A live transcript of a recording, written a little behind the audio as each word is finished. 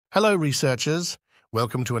Hello researchers,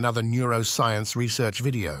 welcome to another neuroscience research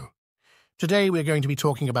video. Today we're going to be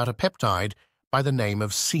talking about a peptide by the name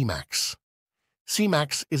of Semax.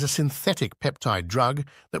 Semax is a synthetic peptide drug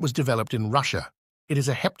that was developed in Russia. It is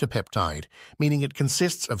a heptapeptide, meaning it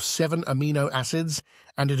consists of 7 amino acids,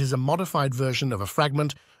 and it is a modified version of a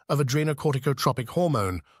fragment of adrenocorticotropic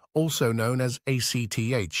hormone, also known as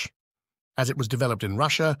ACTH. As it was developed in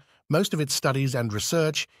Russia, most of its studies and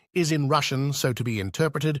research is in Russian, so to be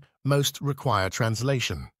interpreted, most require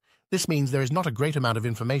translation. This means there is not a great amount of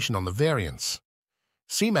information on the variants.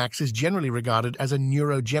 Semax is generally regarded as a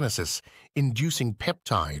neurogenesis, inducing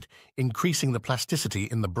peptide, increasing the plasticity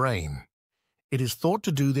in the brain. It is thought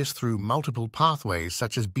to do this through multiple pathways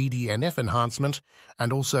such as BDNF enhancement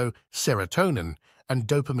and also serotonin and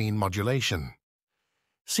dopamine modulation.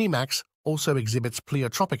 Semax also exhibits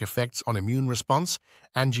pleiotropic effects on immune response,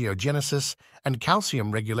 angiogenesis, and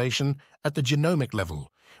calcium regulation at the genomic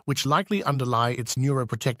level, which likely underlie its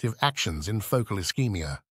neuroprotective actions in focal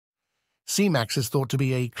ischemia. Semax is thought to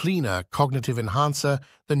be a cleaner cognitive enhancer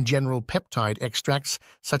than general peptide extracts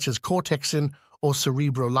such as cortexin or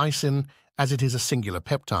cerebrolysin, as it is a singular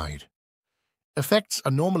peptide. Effects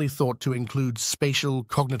are normally thought to include spatial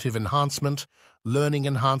cognitive enhancement, learning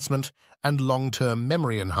enhancement, and long-term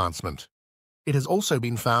memory enhancement. It has also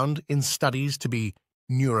been found in studies to be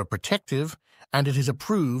neuroprotective, and it is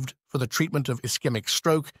approved for the treatment of ischemic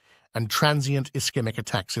stroke and transient ischemic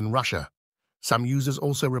attacks in Russia. Some users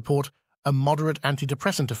also report a moderate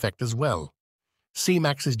antidepressant effect as well.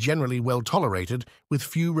 Semax is generally well tolerated with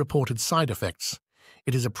few reported side effects.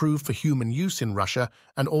 It is approved for human use in Russia,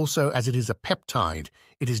 and also as it is a peptide,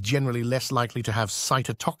 it is generally less likely to have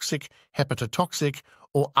cytotoxic, hepatotoxic,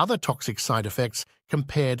 or other toxic side effects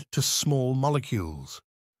compared to small molecules.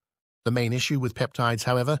 The main issue with peptides,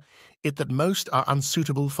 however, is that most are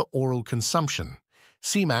unsuitable for oral consumption.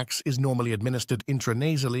 Semax is normally administered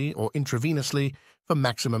intranasally or intravenously for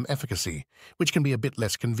maximum efficacy, which can be a bit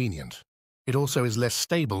less convenient. It also is less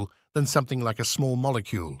stable than something like a small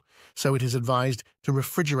molecule, so it is advised to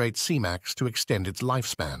refrigerate Semax to extend its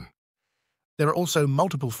lifespan. There are also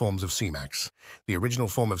multiple forms of Semax. The original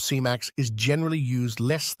form of Semax is generally used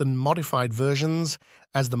less than modified versions,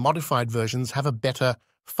 as the modified versions have a better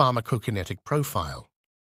pharmacokinetic profile.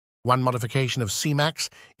 One modification of Semax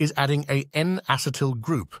is adding a n-acetyl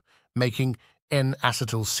group, making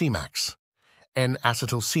n-acetyl Semax.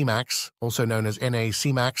 N-acetyl Semax, also known as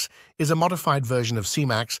NA-Semax, is a modified version of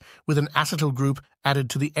Semax with an acetyl group added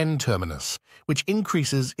to the N-terminus, which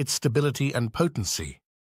increases its stability and potency.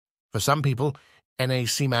 For some people,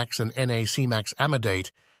 NA-Semax and NA-Semax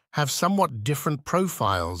Amidate have somewhat different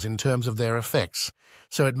profiles in terms of their effects,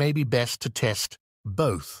 so it may be best to test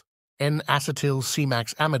both. N-acetyl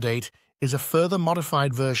Semax Amidate is a further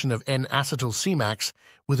modified version of N-acetyl Semax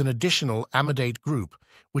with an additional amidate group,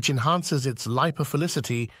 which enhances its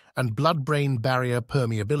lipophilicity and blood-brain barrier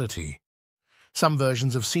permeability. Some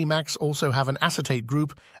versions of Semax also have an acetate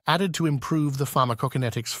group added to improve the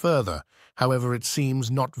pharmacokinetics further, however it seems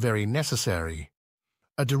not very necessary.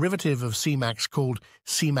 A derivative of Semax called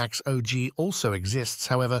semax-og also exists,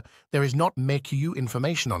 however there is not MEQ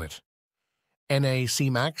information on it.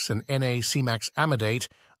 NA-Semax and NA-Semax Amidate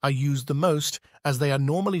are used the most as they are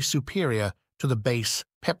normally superior to the base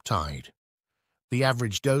peptide. The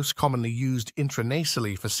average dose commonly used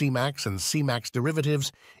intranasally for Semax and Semax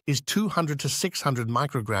derivatives is 200 to 600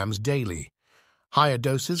 micrograms daily. Higher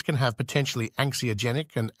doses can have potentially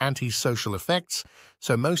anxiogenic and antisocial effects,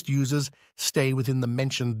 so most users stay within the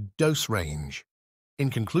mentioned dose range. In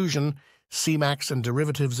conclusion, Semax and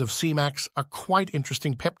derivatives of Semax are quite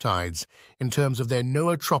interesting peptides in terms of their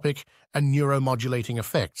nootropic and neuromodulating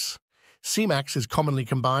effects. Semax is commonly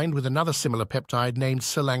combined with another similar peptide named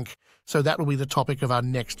selank, so that will be the topic of our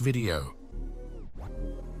next video.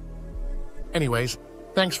 Anyways,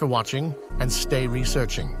 thanks for watching and stay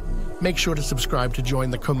researching. Make sure to subscribe to join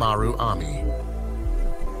the Komaru army.